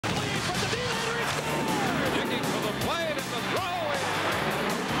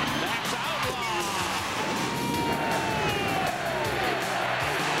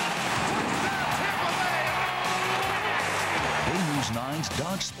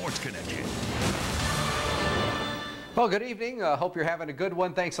Sports Connection. Well, good evening. Hope you're having a good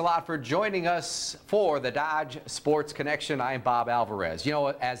one. Thanks a lot for joining us for the Dodge Sports Connection. I'm Bob Alvarez. You know,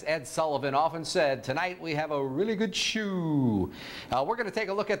 as Ed Sullivan often said, tonight we have a really good shoe. We're going to take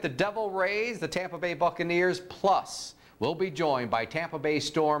a look at the Devil Rays, the Tampa Bay Buccaneers, plus we'll be joined by Tampa Bay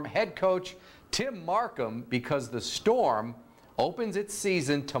Storm head coach Tim Marcum because the Storm opens its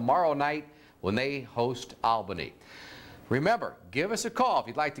season tomorrow night when they host Albany. Remember, give us a call if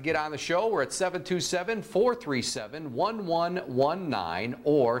you'd like to get on the show. We're at 727-437-1119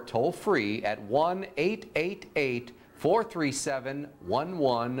 or toll free at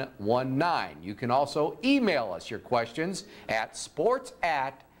 1-888-437-1119. You can also email us your questions at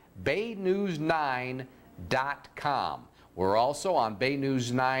sports@baynews9.com. We're also on Bay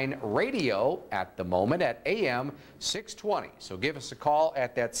News 9 Radio at the moment at AM 620. So give us a call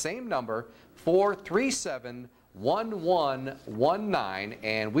at that same number, 437-1119,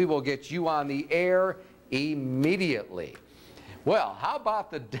 and we will get you on the air immediately. Well, how about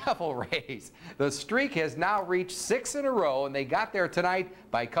the Devil Rays? The streak has now reached 6 in a row, and they got there tonight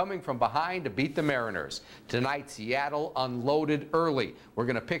by coming from behind to beat the Mariners. Tonight, Seattle unloaded early. We're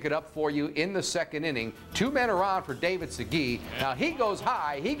going to pick it up for you in the second inning. 2 men are on for David Segui. Now, he goes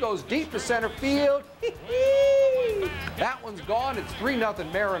high. He goes deep to center field. That one's gone. It's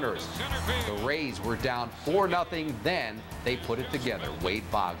 3-0 Mariners. The Rays were down 4-0. Then they put it together. Wade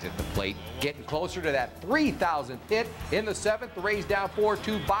Boggs at the plate, getting closer to that 3,000th hit in the 7th. The Rays down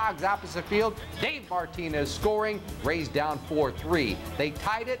 4-2. Boggs opposite field. Dave Martinez scoring. Rays down 4-3. They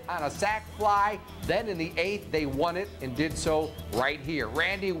tied it on a sac fly. Then in the 8th, they won it and did so right here.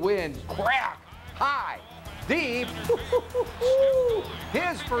 Randy Wynn, crack, high, deep.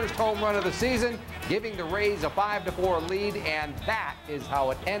 His first home run of the season, giving the Rays a 5-4 lead, and that is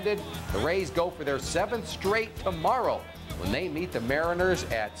how it ended. The Rays go for their 7th straight tomorrow when they meet the Mariners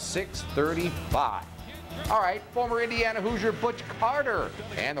at 6:35. All right, former Indiana Hoosier Butch Carter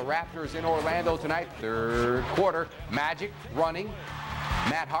and the Raptors in Orlando tonight, third quarter. Magic running.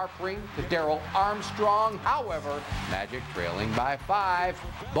 Matt Harpring to Darrell Armstrong. However, Magic trailing by 5.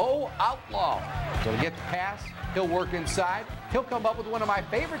 Bo Outlaw. So to get the pass, he'll work inside. He'll come up with one of my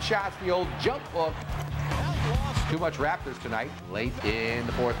favorite shots, the old jump hook. Too much Raptors tonight, late in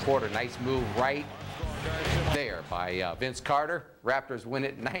the fourth quarter. Nice move right there by Vince Carter. Raptors win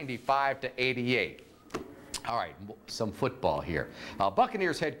it 95-88. All right, some football here.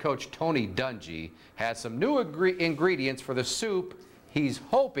 Buccaneers head coach Tony Dungy has some new ingredients for the soup he's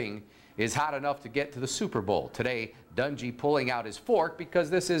hoping is hot enough to get to the Super Bowl. Today, Dungy pulling out his fork because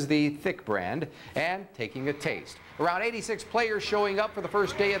this is the thick brand and taking a taste. Around 86 players showing up for the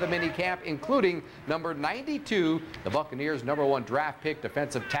first day of the minicamp, including number 92, the Buccaneers' #1 draft pick,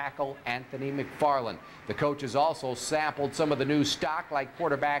 defensive tackle Tony McFarland. The coaches also sampled some of the new stock like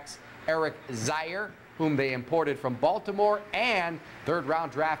quarterbacks Eric Zaire, whom they imported from Baltimore, and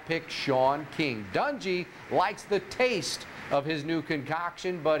third-round draft pick Sean King. Dungy likes the taste of his new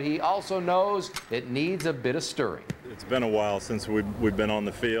concoction, but he also knows it needs a bit of stirring. It's been a while since we've been on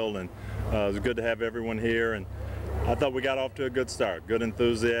the field, and it was good to have everyone here, and I thought we got off to a good start. Good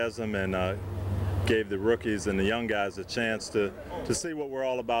enthusiasm, and gave the rookies and the young guys a chance to see what we're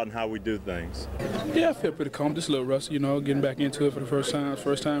all about and how we do things. Yeah, I feel pretty calm, just a little rusty, you know, getting back into it for the first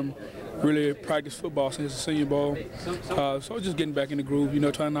time really practice football since the Senior Bowl. So just getting back in the groove, you know,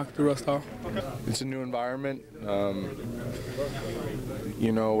 trying to knock the rust off. It's a new environment.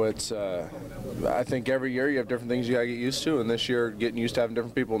 You know, it's, I think every year you have different things you gotta get used to, and this year getting used to having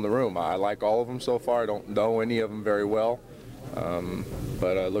different people in the room. I like all of them so far. I don't know any of them very well.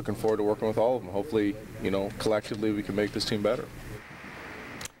 But looking forward to working with all of them. Hopefully, you know, collectively we can make this team better.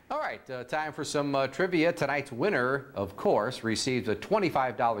 All right, time for some trivia. Tonight's winner, of course, receives a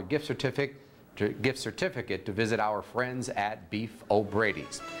 $25 gift certificate to visit our friends at Beef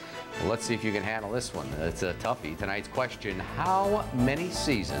O'Brady's. Well, let's see if you can handle this one. It's a toughie. Tonight's question, how many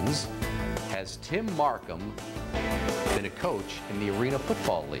seasons has Tim Marcum been a coach in the Arena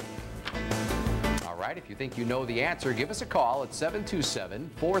Football League? All right, if you think you know the answer, give us a call at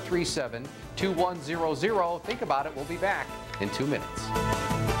 727-437-2100. Think about it. We'll be back in 2 minutes.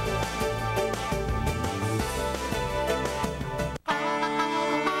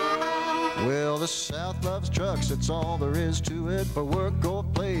 Well, the South loves trucks, that's all there is to it. For work or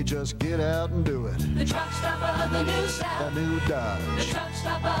play, just get out and do it. The truck stop of the New South. The new Dodge. The truck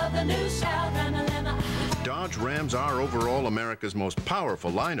stop of the New South. Dodge Rams are overall America's most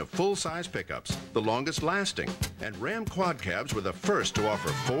powerful line of full-size pickups, the longest lasting, and Ram quad cabs were the first to offer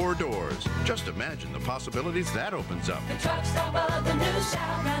 4 doors. Just imagine the possibilities that opens up. The truck stop of the New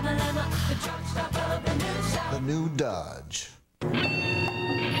South. The truck stop of the New South. The new Dodge.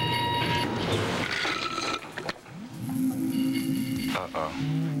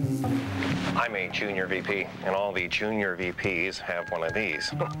 I'm a junior VP, and all the junior VPs have one of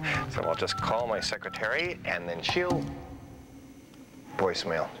these. So I'll just call my secretary, and then she'll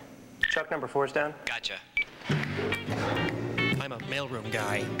voicemail. Chuck, number 4's down. Gotcha. I'm a mailroom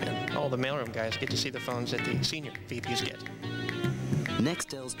guy, and all the mailroom guys get to see the phones that the senior VPs get.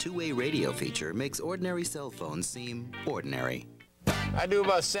 Nextel's two-way radio feature makes ordinary cell phones seem ordinary. I do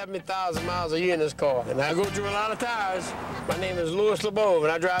about 70,000 miles a year in this car, and I go through a lot of tires. My name is Louis LeBeau,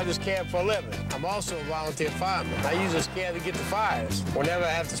 and I drive this cab for a living. I'm also a volunteer fireman. I use this cab to get the fires. Whenever I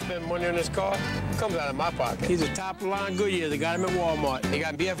have to spend money on this car, it comes out of my pocket. He's a top-of-the-line Goodyear. They got him at Walmart. They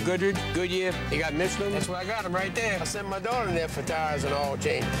got BF Goodyear. They got Michelin. That's where I got him right there. I sent my daughter in there for tires and oil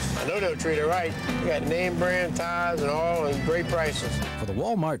changes. I know they'll treat her right. They got name brand tires and oil and great prices. For the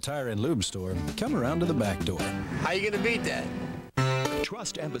Walmart Tire and Lube store, come around to the back door. How you gonna beat that?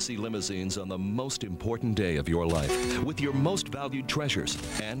 Trust Embassy Limousines on the most important day of your life with your most valued treasures.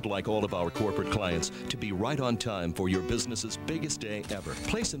 And like all of our corporate clients, to be right on time for your business's biggest day ever.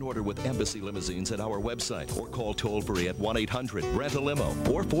 Place an order with Embassy Limousines at our website or call toll-free at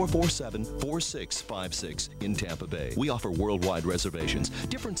 1-800-RENT-A-LIMO or 447-4656 in Tampa Bay. We offer worldwide reservations,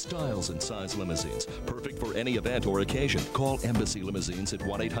 different styles and size limousines, perfect for any event or occasion. Call Embassy Limousines at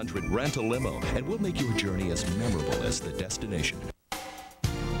 1-800-RENT-A-LIMO and we'll make your journey as memorable as the destination.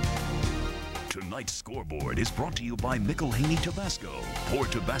 Tonight's scoreboard is brought to you by McElhaney Tabasco. Pour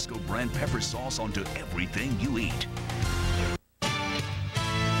Tabasco brand pepper sauce onto everything you eat.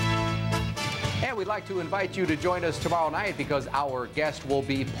 And we'd like to invite you to join us tomorrow night because our guest will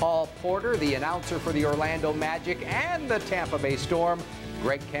be Paul Porter, the announcer for the Orlando Magic and the Tampa Bay Storm.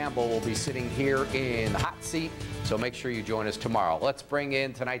 Greg Campbell will be sitting here in the hot seat, so make sure you join us tomorrow. Let's bring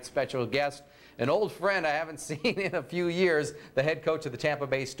in tonight's special guest, an old friend I haven't seen in a few years, the head coach of the Tampa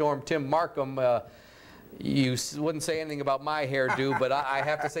Bay Storm, Tim Marcum. You wouldn't say anything about my hairdo, but I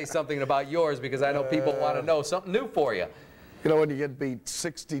have to say something about yours because I know people want to know something new for you. You know, when you get beat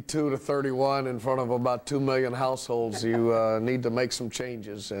 62-31 in front of about 2 million households, you need to make some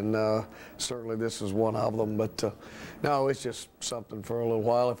changes, and certainly this is one of them. But no, it's just something for a little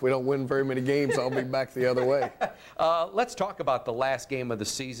while. If we don't win very many games, I'll be back the other way. Let's talk about the last game of the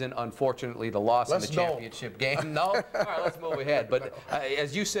season. Unfortunately, the loss in the championship game. No? All right, let's move ahead. But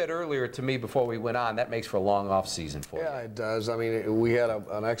as you said earlier to me before we went on, that makes for a long off season for you. Yeah, it does. I mean, we had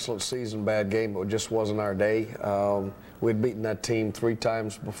an excellent season, bad game, but it just wasn't our day. We'd beaten that team 3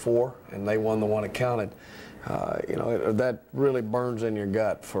 times before, and they won the one it counted. You know, that really burns in your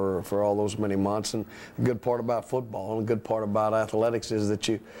gut for all those many months. And the good part about football and the good part about athletics is that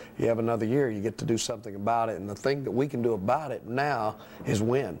you have another year. You get to do something about it. And the thing that we can do about it now is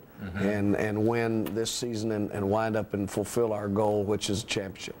win. And win this season and wind up and fulfill our goal, which is a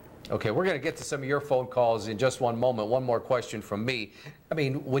championship. Okay, we're going to get to some of your phone calls in just one moment. One more question from me. I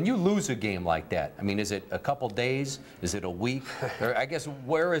mean, when you lose a game like that, I mean, is it a couple days? Is it a week? Or I guess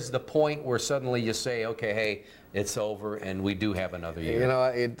where is the point where suddenly you say, okay, hey, it's over and we do have another year? You know,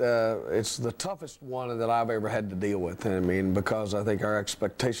 it's the toughest one that I've ever had to deal with. I mean, because I think our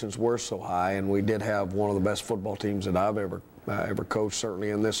expectations were so high, and we did have one of the best football teams that I've ever coached, certainly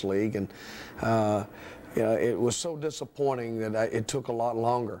in this league. And you know, it was so disappointing that it took a lot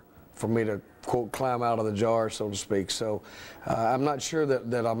longer for me to, quote, climb out of the jar, so to speak. So I'm not sure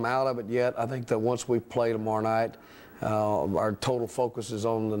that I'm out of it yet. I think that once we play tomorrow night, our total focus is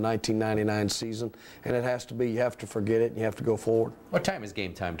on the 1999 season, and it has to be, you have to forget it, and you have to go forward. What time is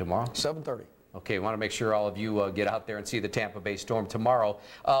game time tomorrow? 7:30. Okay, we want to make sure all of you get out there and see the Tampa Bay Storm tomorrow.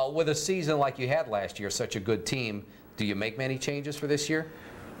 With a season like you had last year, such a good team, do you make many changes for this year?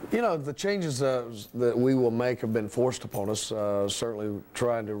 You know, the changes that we will make have been forced upon us. Certainly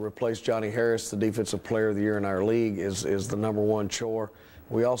trying to replace Johnny Harris, the Defensive Player of the Year in our league, is the #1 chore.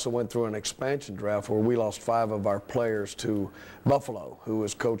 We also went through an expansion draft where we lost 5 of our players to Buffalo, who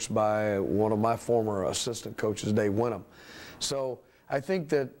was coached by one of my former assistant coaches, Dave Winham. So I think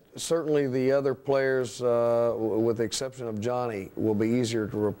that certainly the other players, with the exception of Johnny, will be easier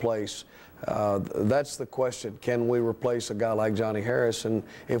to replace. That's the question. Can we replace a guy like Johnny Harris? And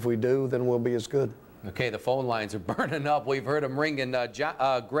if we do, then we'll be as good. Okay, the phone lines are burning up. We've heard them ringing.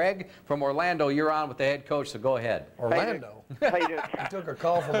 Greg from Orlando, you're on with the head coach, so go ahead. Orlando? How you doing? You took a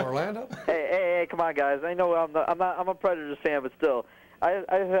call from Orlando? Hey, come on, guys. I know I'm a Predators fan, but still, I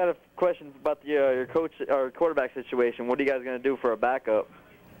had a question about your coach or quarterback situation. What are you guys going to do for a backup?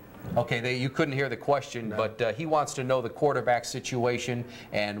 Okay, you couldn't hear the question, no. But he wants to know the quarterback situation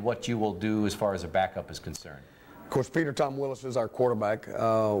and what you will do as far as a backup is concerned. Of course, Peter Tom Willis is our quarterback.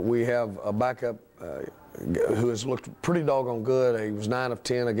 We have a backup who has looked pretty doggone good. He was 9 of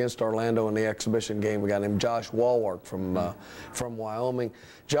 10 against Orlando in the exhibition game. We got named Josh Walwork from Wyoming.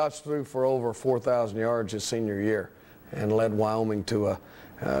 Josh threw for over 4,000 yards his senior year and led Wyoming to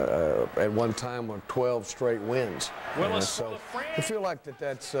at one time with 12 straight wins. So I feel like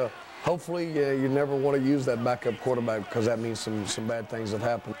that's hopefully you never want to use that backup quarterback, because that means some bad things have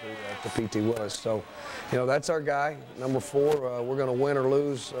happened to P.T. Willis. So, that's our guy, number 4. We're going to win or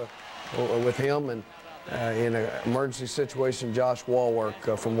lose with him, and in an emergency situation, Josh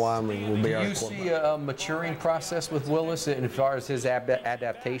Walwork from Wyoming will be our quarterback. Do you see a maturing process with Willis as far as his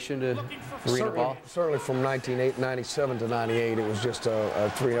adaptation to arena ball? Certainly from 1997 to 98, it was just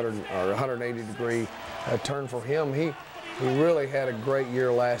a 300 or 180-degree turn for him. He really had a great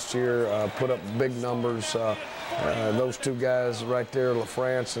year last year, put up big numbers. Those two guys right there,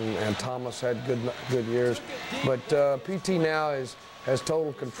 LaFrance and Thomas, had good years. But PT now has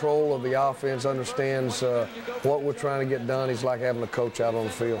total control of the offense, understands what we're trying to get done. He's like having a coach out on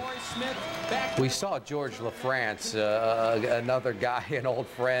the field. We saw George LaFrance, another guy, an old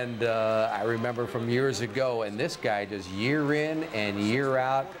friend I remember from years ago, and this guy just year in and year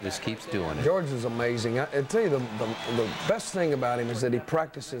out just keeps doing it. George is amazing. I tell you, the best thing about him is that he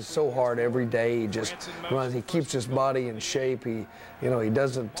practices so hard every day. He just runs. He keeps his body in shape. He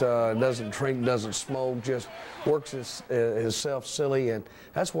doesn't drink, doesn't smoke, just works himself silly, and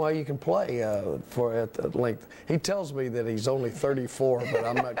that's why you can play at the length. He tells me that he's only 34, but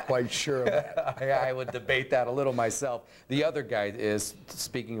I'm not quite sure of that. I would debate that a little myself. The other guy is,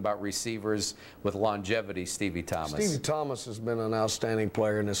 speaking about receivers with longevity, Stevie Thomas. Stevie Thomas has been an outstanding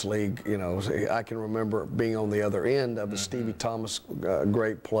player in this league. I can remember being on the other end of the Stevie Thomas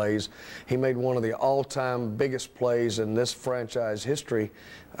great plays. He made one of the all-time biggest plays in this franchise history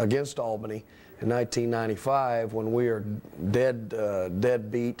against Albany in 1995 when we are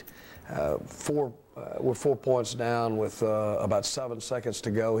dead beat. We're 4 points down with about 7 seconds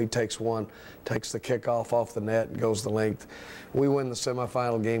to go. He takes one, takes the kickoff off the net, goes the length. We win the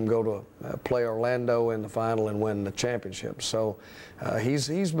semifinal game, go to play Orlando in the final, and win the championship. So he's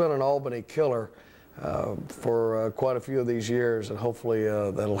been an Albany killer for quite a few of these years, and hopefully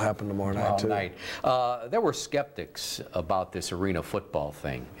that'll happen tomorrow night too. There were skeptics about this arena football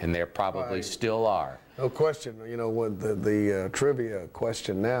thing, and there probably still are. No question. With the trivia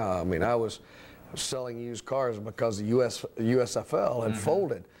question now, I mean, I was selling used cars because the USFL had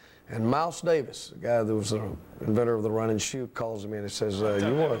folded. And Mouse Davis, the guy that was the inventor of the run and shoot, calls me and he says,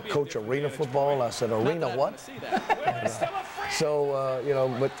 you want to coach arena football? And I said, arena what?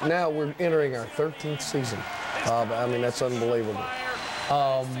 But now we're entering our 13th season. I mean, that's unbelievable.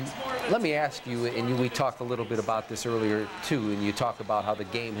 Let me ask you, and we talked a little bit about this earlier too, and you talk about how the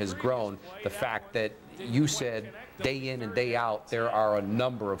game has grown, the fact that you said day in and day out there are a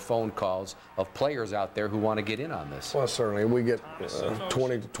number of phone calls of players out there who want to get in on this. Well, certainly. We get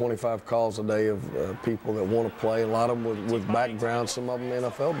 20 to 25 calls a day of people that want to play, a lot of them with background, some of them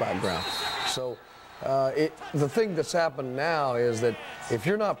NFL background. So the thing that's happened now is that if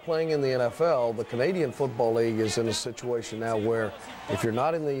you're not playing in the NFL, the Canadian Football League is in a situation now where if you're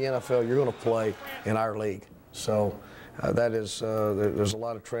not in the NFL, you're going to play in our league. So that is, there's a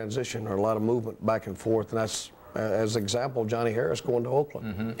lot of transition or a lot of movement back and forth, and that's, as an example, Johnny Harris going to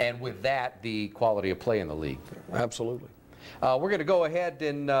Oakland. And with that, the quality of play in the league. Absolutely. We're going to go ahead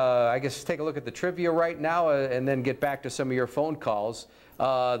and, I guess, take a look at the trivia right now and then get back to some of your phone calls.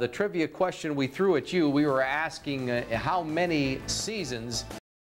 The trivia question we threw at you, we were asking how many seasons